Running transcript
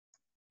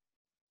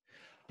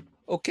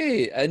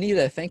Okay,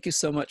 Anita, thank you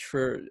so much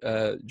for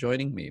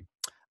joining me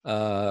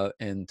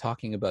and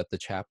talking about the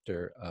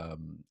chapter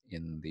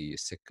in the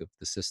Sick of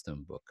the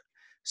System book.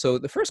 So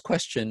the first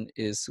question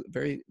is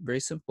very, very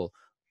simple.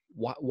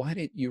 Why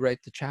did you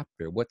write the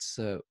chapter? What's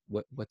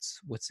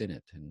in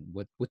it, and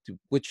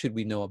what should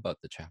we know about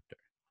the chapter?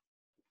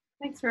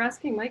 Thanks for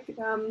asking, Mike.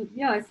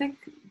 Yeah, I think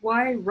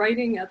why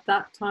writing at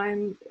that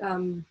time,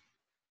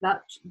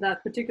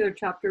 that particular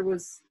chapter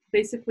was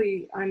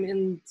basically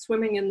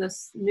swimming in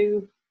this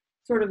new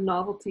sort of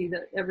novelty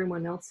that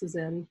everyone else is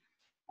in.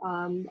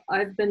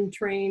 I've been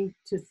trained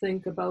to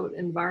think about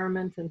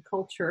environment and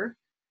culture,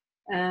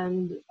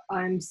 and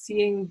I'm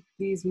seeing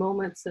these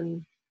moments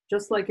and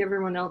just like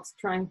everyone else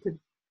trying to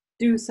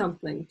do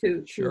something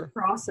to Sure.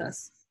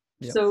 process.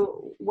 Yeah.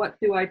 So what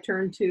do I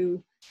turn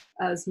to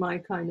as my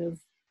kind of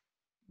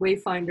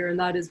wayfinder? And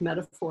that is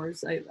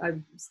metaphors. I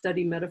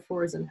study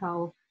metaphors and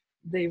how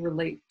they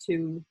relate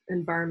to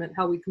environment,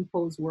 how we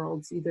compose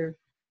worlds, either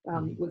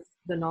with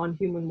the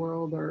non-human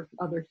world or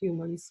other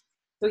humans.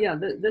 So yeah,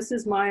 this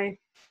is my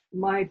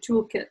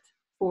toolkit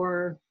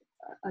for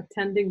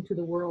attending to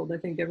the world. I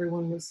think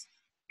everyone was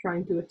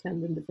trying to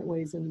attend in different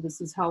ways, and this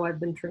is how I've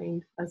been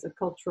trained as a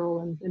cultural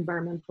and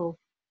environmental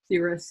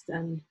theorist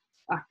and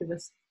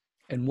activist.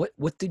 And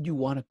what did you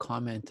want to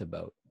comment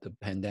about the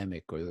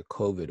pandemic or the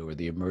COVID or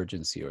the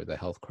emergency or the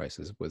health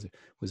crisis? Was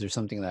there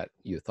something that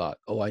you thought,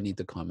 oh, I need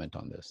to comment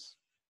on this?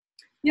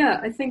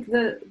 Yeah, I think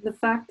the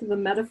fact of the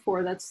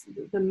metaphor, that's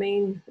the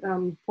main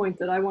point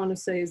that I want to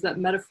say, is that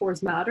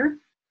metaphors matter.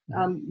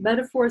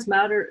 Metaphors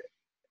matter,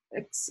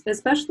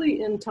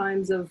 especially in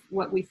times of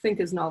what we think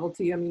is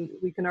novelty. I mean,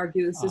 we can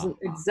argue this isn't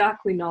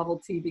exactly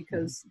novelty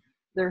because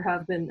there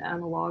have been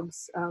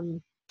analogs,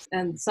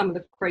 and some of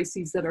the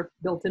crises that are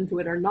built into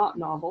it are not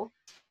novel.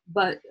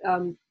 But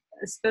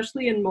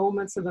especially in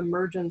moments of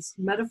emergence,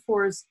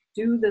 metaphors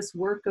do this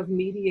work of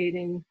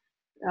mediating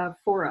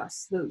for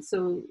us.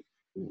 So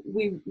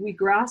we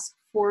grasp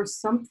for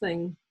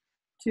something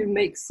to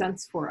make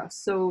sense for us.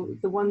 So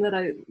the one that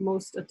I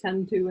most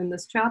attend to in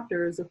this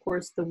chapter is, of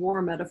course, the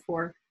war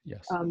metaphor.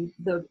 Yes.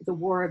 The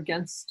war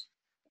against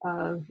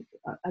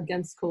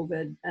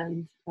COVID,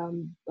 and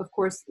of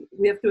course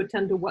we have to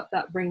attend to what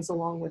that brings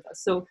along with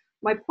us. So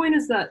my point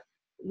is that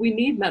we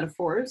need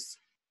metaphors,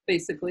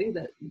 basically,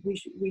 that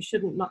we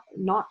shouldn't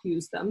not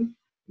use them.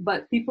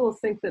 But people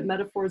think that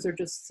metaphors are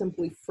just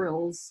simply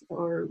frills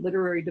or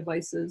literary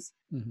devices.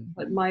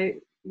 But my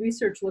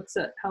research looks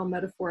at how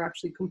metaphor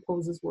actually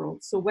composes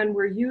worlds. So when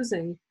we're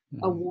using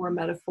a war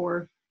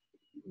metaphor,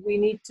 we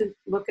need to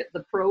look at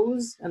the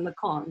pros and the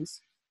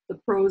cons. The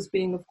pros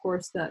being, of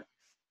course, that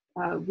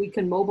we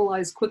can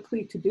mobilize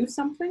quickly to do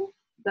something.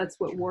 That's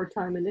what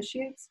wartime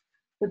initiates.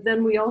 But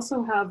then we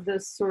also have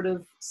this sort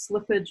of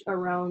slippage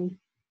around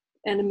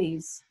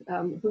enemies.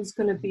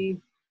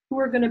 Who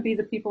are going to be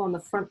the people on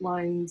the front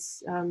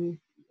lines? And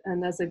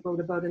as I wrote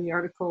about in the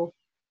article,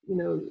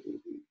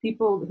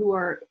 people who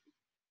are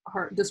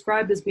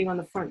described as being on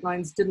the front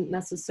lines didn't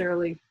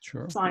necessarily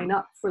sign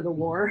up for the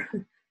war.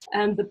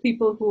 And the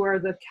people who are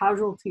the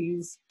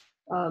casualties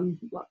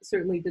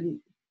certainly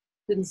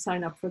didn't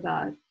sign up for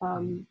that.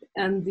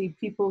 And the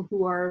people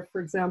who are,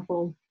 for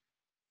example,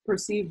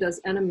 perceived as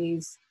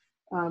enemies,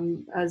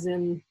 as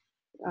in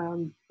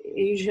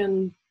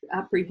Asian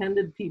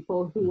apprehended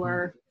people who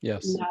are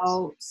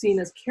now seen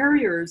as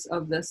carriers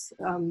of this.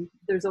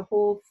 There's a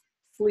whole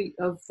fleet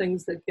of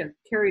things that get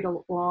carried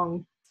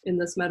along in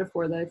this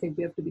metaphor that I think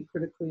we have to be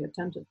critically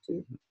attentive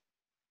to.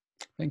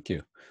 Thank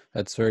you.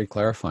 That's very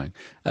clarifying.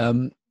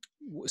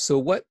 So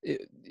what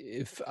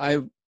if I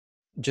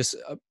just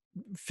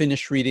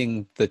finish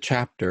reading the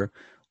chapter,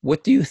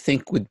 what do you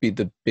think would be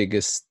the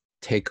biggest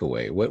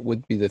takeaway? What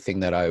would be the thing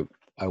that I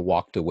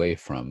walked away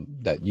from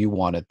that you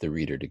wanted the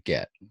reader to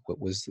get? What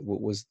was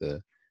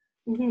the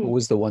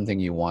one thing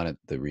you wanted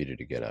the reader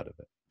to get out of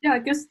it? Yeah, I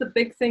guess the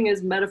big thing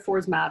is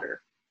metaphors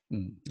matter.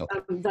 Okay.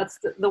 That's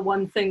the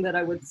one thing that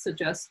I would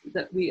suggest,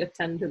 that we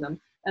attend to them.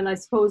 And I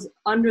suppose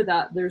under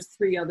that, there's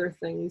three other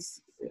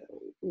things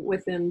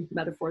within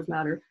metaphors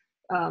matter.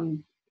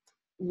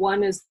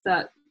 One is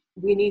that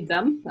we need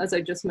them, as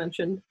I just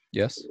mentioned.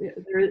 Yes.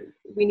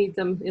 We need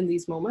them in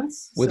these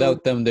moments.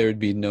 Without them, there would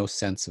be no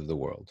sense of the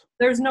world.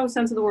 There's no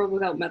sense of the world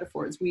without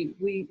metaphors. We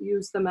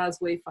use them as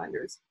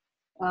wayfinders.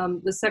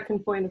 The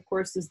second point, of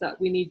course, is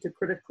that we need to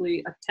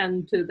critically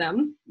attend to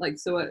them.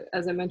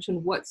 As I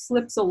mentioned, what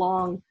slips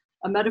along,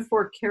 a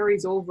metaphor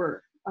carries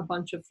over a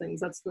bunch of things.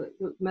 That's the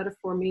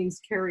metaphor means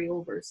carry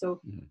over. So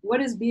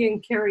what is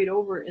being carried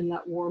over in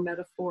that war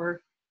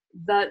metaphor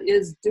that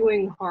is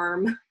doing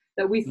harm,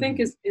 that we think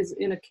is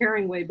in a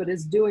caring way, but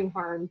is doing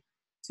harm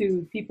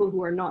to people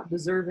who are not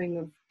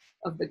deserving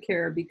of the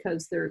care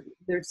because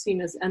they're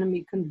seen as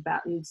enemy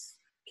combatants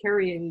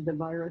carrying the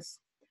virus.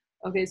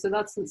 Okay, so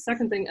that's the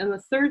second thing. And the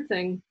third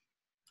thing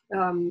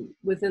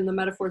within the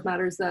metaphors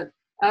matter is that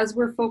as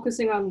we're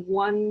focusing on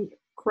one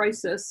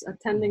crisis,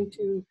 attending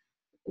to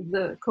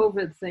the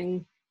COVID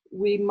thing,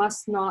 we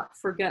must not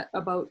forget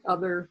about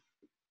other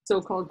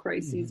so-called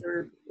crises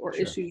or Sure.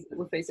 issues that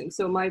we're facing.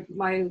 So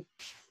my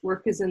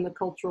work is in the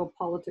cultural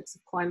politics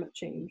of climate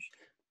change.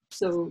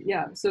 So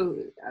yeah, so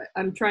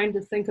I'm trying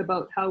to think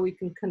about how we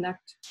can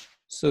connect.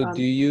 So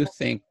do you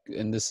think,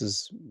 and this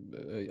is,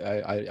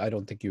 I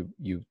don't think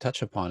you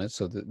touch upon it,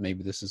 so that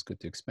maybe this is good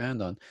to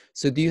expand on.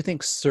 So do you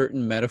think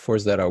certain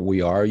metaphors that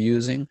we are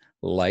using,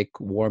 like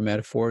war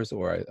metaphors,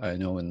 or I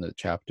know in the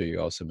chapter you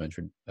also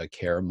mentioned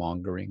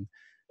caremongering,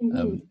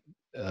 um,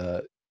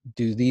 uh,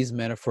 do these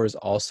metaphors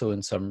also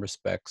in some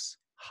respects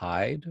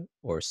hide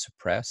or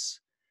suppress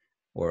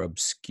or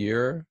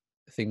obscure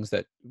things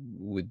that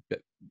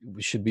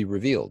should be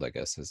revealed, I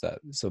guess? Is that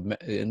so?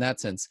 In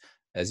that sense,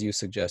 as you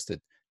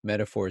suggested,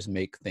 metaphors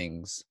make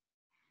things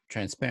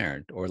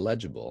transparent or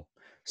legible.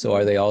 So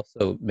are they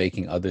also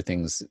making other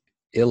things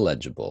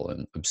illegible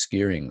and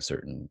obscuring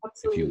certain,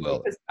 if you Absolutely, will,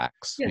 because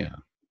acts? yeah, Yeah,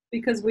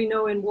 because we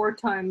know in war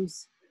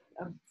times,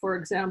 for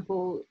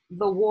example,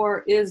 the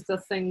war is the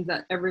thing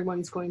that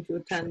everyone's going to sure.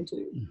 attend to.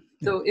 Yeah.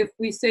 So if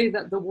we say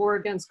that the war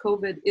against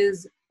COVID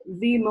is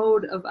the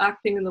mode of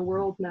acting in the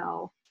world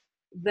now,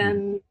 Mhm.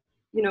 then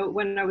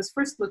when I was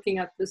first looking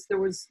at this, there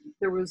was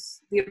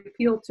the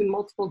appeal to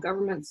multiple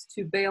governments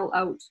to bail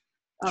out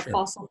Sure.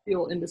 fossil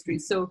fuel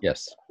industries. So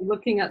Yes.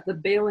 looking at the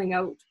bailing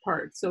out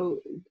part,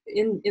 so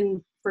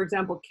in for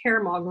example,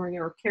 caremongering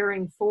or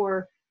caring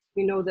for,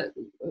 we know that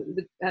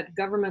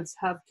governments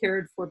have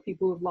cared for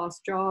people who've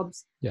lost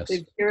jobs. Yes.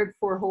 They've cared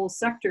for whole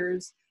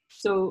sectors.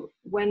 So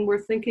when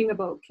we're thinking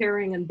about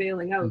caring and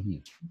bailing out, Hmm.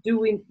 do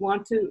we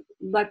want to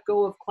let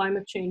go of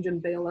climate change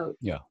and bail out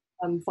Yeah.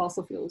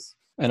 fossil fuels?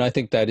 And I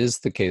think that is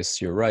the case.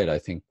 You're right. I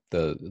think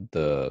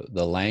the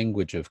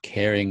language of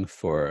caring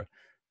for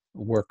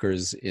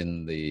workers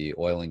in the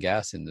oil and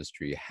gas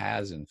industry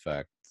has in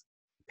fact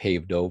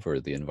paved over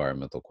the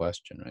environmental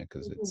question, right?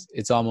 Because Mhm.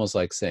 it's almost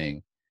like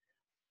saying,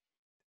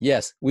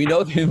 yes, we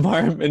know the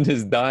environment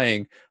is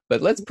dying,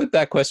 but let's put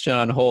that question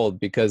on hold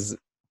because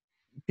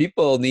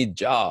people need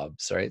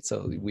jobs, right?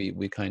 So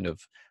we kind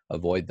of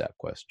avoid that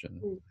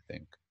question, I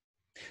think.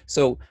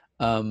 So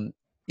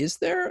is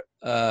there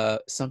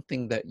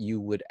something that you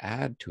would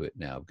add to it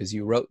now? Because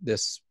you wrote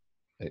this,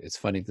 it's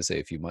funny to say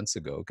a few months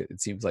ago, 'cause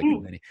it seems like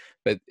Mm. many,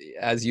 but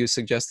as you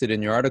suggested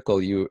in your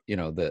article, you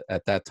know, that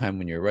at that time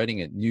when you're writing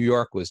it, New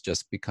York was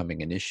just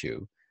becoming an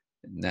issue.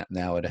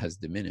 Now it has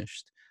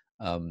diminished.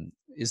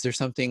 Is there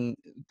something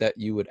that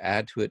you would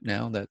add to it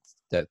now that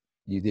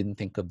you didn't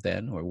think of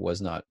then or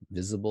was not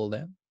visible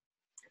then?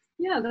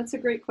 Yeah, that's a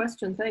great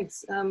question.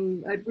 Thanks.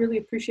 I'd really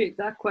appreciate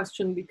that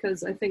question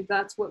because I think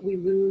that's what we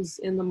lose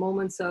in the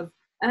moments of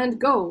and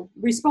go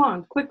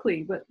respond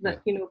quickly. But Yeah.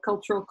 that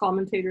cultural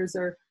commentators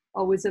are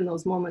always in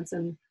those moments,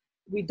 and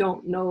we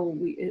don't know.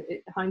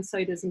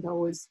 Hindsight isn't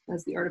always,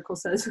 as the article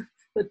says,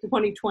 the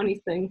 2020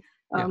 thing.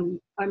 Yeah.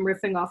 I'm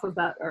riffing off of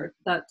that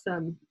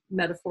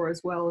metaphor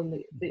as well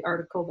in the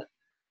article that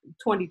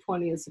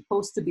 2020 is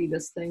supposed to be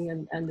this thing,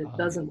 and it Yeah.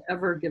 doesn't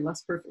ever give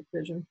us perfect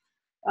vision.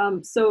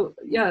 So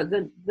yeah,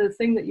 the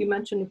thing that you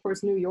mentioned, of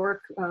course, New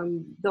York,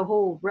 the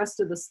whole rest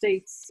of the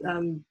states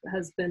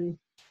has been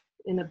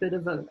in a bit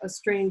of a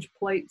strange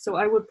plight. So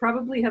I would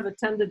probably have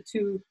attended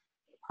to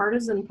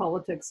partisan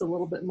politics a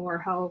little bit more,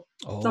 how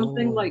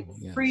something like Oh,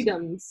 yes.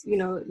 freedoms,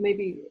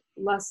 maybe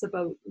less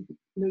about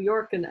New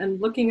York, and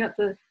looking at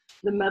the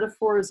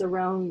metaphors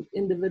around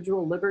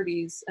individual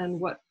liberties and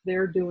what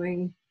they're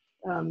doing,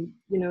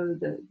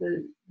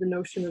 the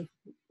notion of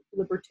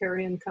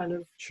libertarian kind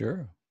of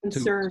Sure.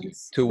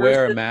 concerns To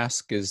wear a versus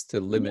mask is to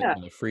limit yeah,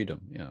 my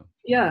freedom. Yeah.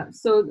 yeah.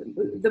 So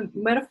the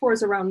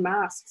metaphors around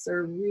masks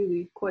are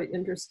really quite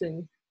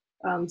interesting.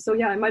 So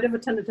yeah, I might have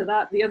attended to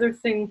that. The other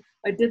thing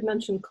I did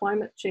mention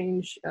climate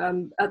change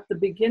at the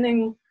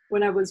beginning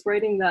when I was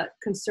writing that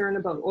concern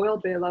about oil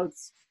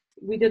bailouts.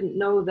 We didn't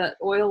know that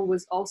oil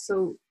was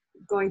also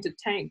going to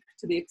tank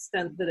to the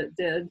extent that it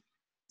did.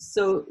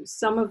 So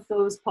some of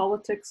those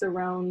politics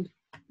around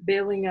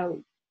bailing out,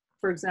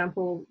 for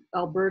example,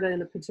 Alberta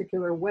in a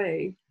particular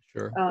way,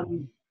 Sure.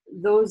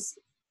 those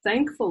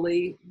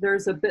thankfully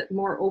there's a bit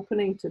more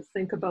opening to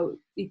think about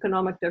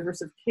economic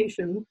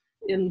diversification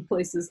in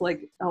places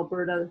like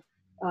Alberta.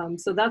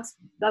 So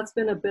that's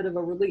been a bit of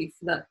a relief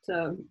that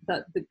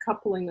that the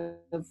coupling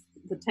of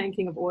the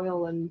tanking of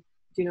oil and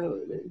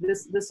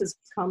this has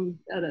come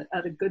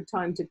at a good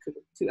time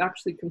to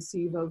actually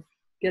conceive of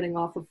getting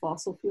off of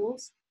fossil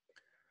fuels.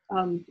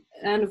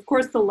 And of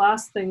course, the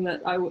last thing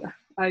that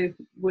I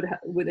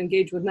would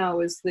engage with now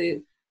is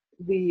the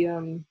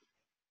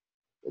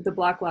the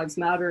Black Lives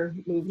Matter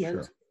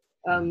movement. Sure.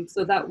 Mhm.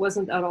 So that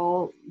wasn't at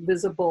all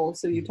visible.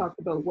 So you Mhm. talked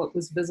about what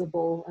was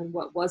visible and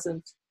what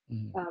wasn't.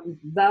 Mhm.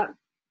 That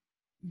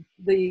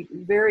the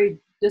very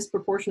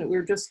disproportionate. We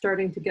were just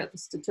starting to get the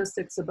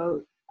statistics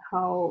about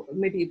how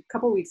maybe a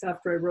couple of weeks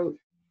after I wrote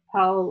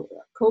how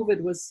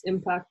COVID was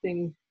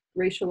impacting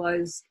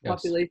racialized Yes.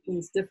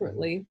 populations Mhm.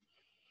 differently,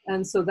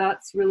 and so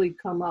that's really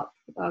come up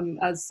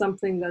as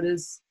something that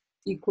is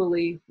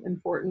equally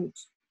important.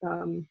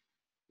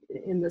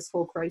 In this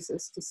whole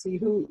crisis to see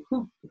who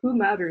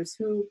matters,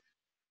 who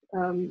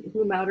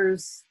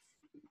matters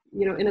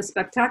in a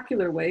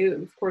spectacular way.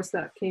 Of course,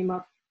 that came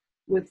up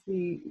with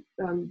the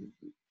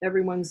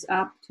everyone's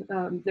apt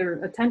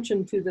their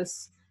attention to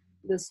this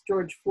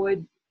George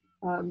Floyd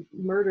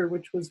murder,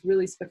 which was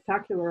really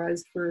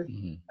spectacularized for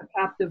a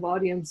captive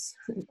audience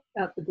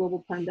at the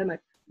global pandemic,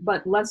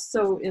 but less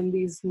so in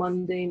these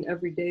mundane,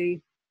 everyday,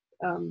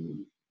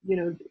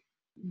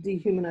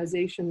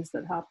 dehumanizations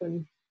that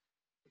happen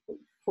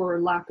for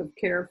lack of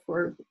care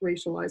for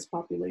racialized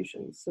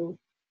populations. So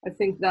I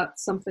think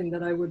that's something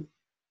that I would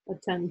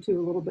attend to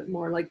a little bit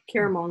more, like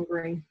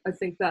caremongering. I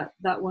think that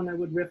one I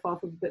would riff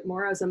off a bit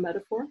more as a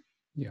metaphor.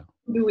 Yeah.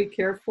 Who do we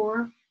care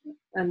for,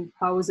 and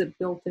how is it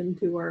built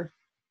into our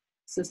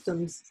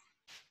systems?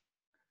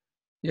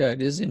 Yeah,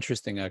 it is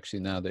interesting actually.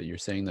 Now that you're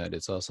saying that,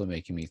 it's also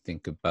making me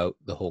think about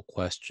the whole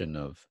question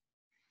of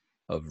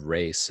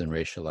race and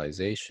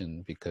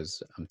racialization,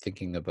 because I'm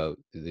thinking about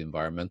the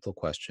environmental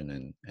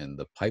question and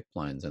the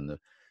pipelines and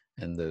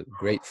the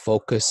great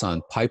focus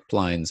on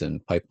pipelines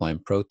and pipeline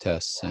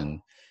protests and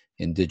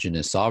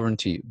Indigenous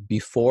sovereignty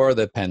before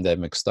the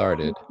pandemic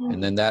started.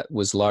 And then that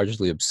was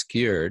largely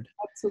obscured.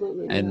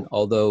 Absolutely. And yeah.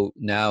 although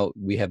now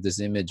we have this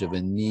image of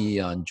a knee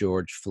on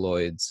George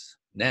Floyd's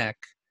neck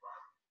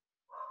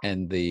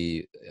and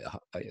the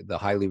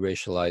highly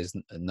racialized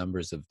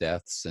numbers of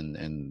deaths and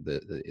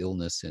the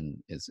illness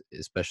is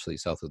especially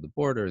south of the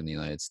border in the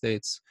United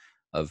States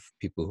of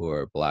people who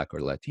are Black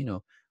or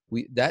Latino,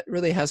 that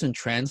really hasn't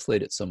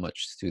translated so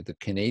much to the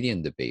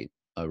Canadian debate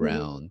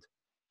around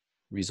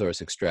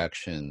resource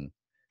extraction,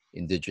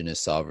 Indigenous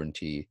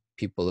sovereignty,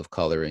 people of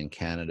color in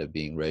Canada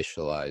being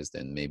racialized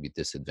and maybe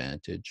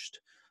disadvantaged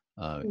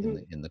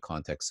in the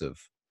context of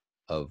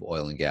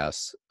oil and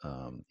gas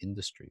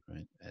industry,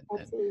 right?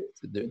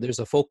 And there's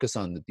a focus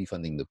on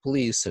defunding the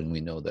police, and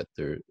we know that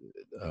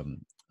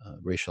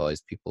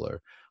racialized people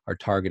are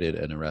targeted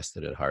and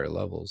arrested at higher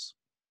levels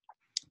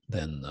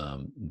than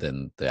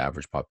the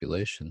average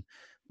population.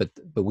 But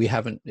we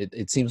haven't.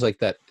 It seems like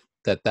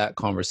that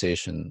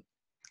conversation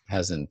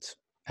hasn't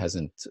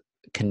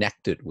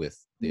connected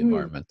with the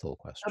environmental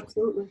question.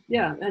 Absolutely,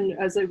 yeah. And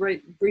as I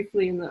write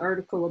briefly in the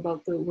article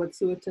about the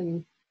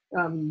Wet'suwet'en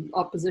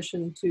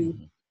opposition to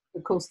the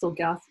Coastal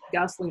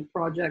GasLink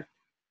project,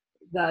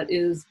 that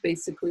is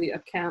basically a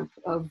camp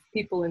of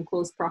people in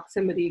close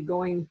proximity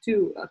going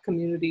to a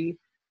community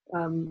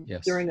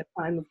during a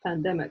time of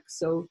pandemic.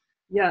 So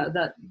yeah,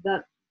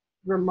 that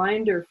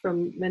reminder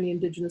from many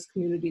Indigenous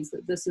communities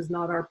that this is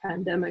not our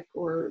pandemic,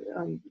 or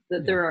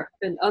that there are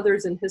been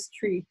others in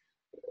history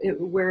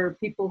where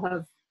people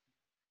have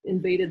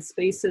invaded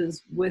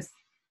spaces with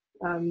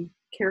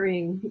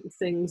carrying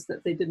things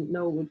that they didn't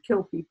know would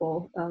kill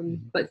people.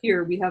 But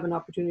here we have an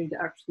opportunity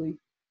to actually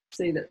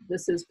say that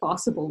this is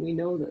possible. We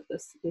know that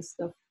this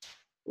stuff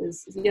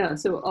is,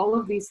 so all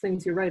of these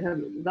things, you're right,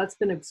 that's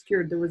been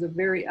obscured. There was a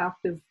very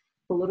active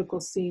political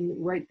scene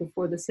right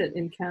before this hit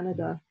in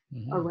Canada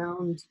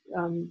around,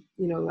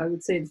 I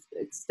would say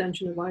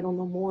extension of Idle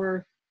No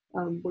More,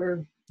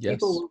 where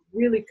people were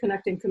really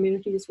connecting,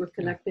 communities were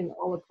connecting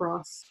all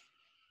across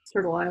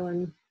Turtle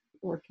Island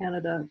or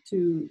Canada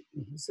to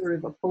sort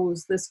of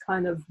oppose this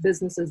kind of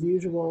business as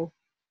usual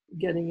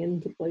getting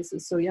into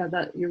places. So yeah,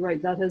 that you're right,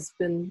 that has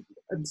been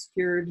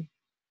obscured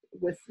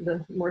with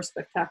the more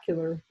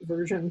spectacular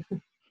version.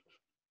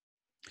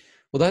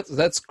 Well,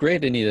 that's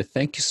great, Anita.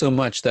 Thank you so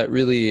much. That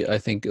really, I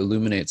think,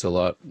 illuminates a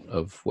lot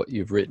of what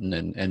you've written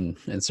and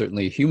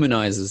certainly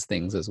humanizes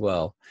things as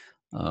well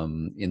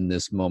in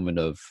this moment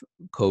of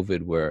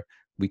COVID where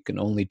we can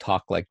only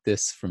talk like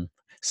this from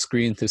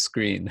screen to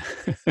screen.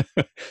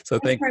 So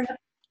thank you so much.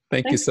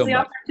 Thanks for the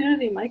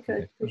opportunity, Mike.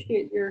 I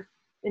appreciate your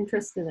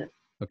interest in it.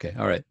 Okay,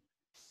 all right.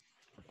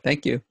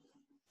 Thank you.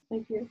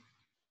 Thank you.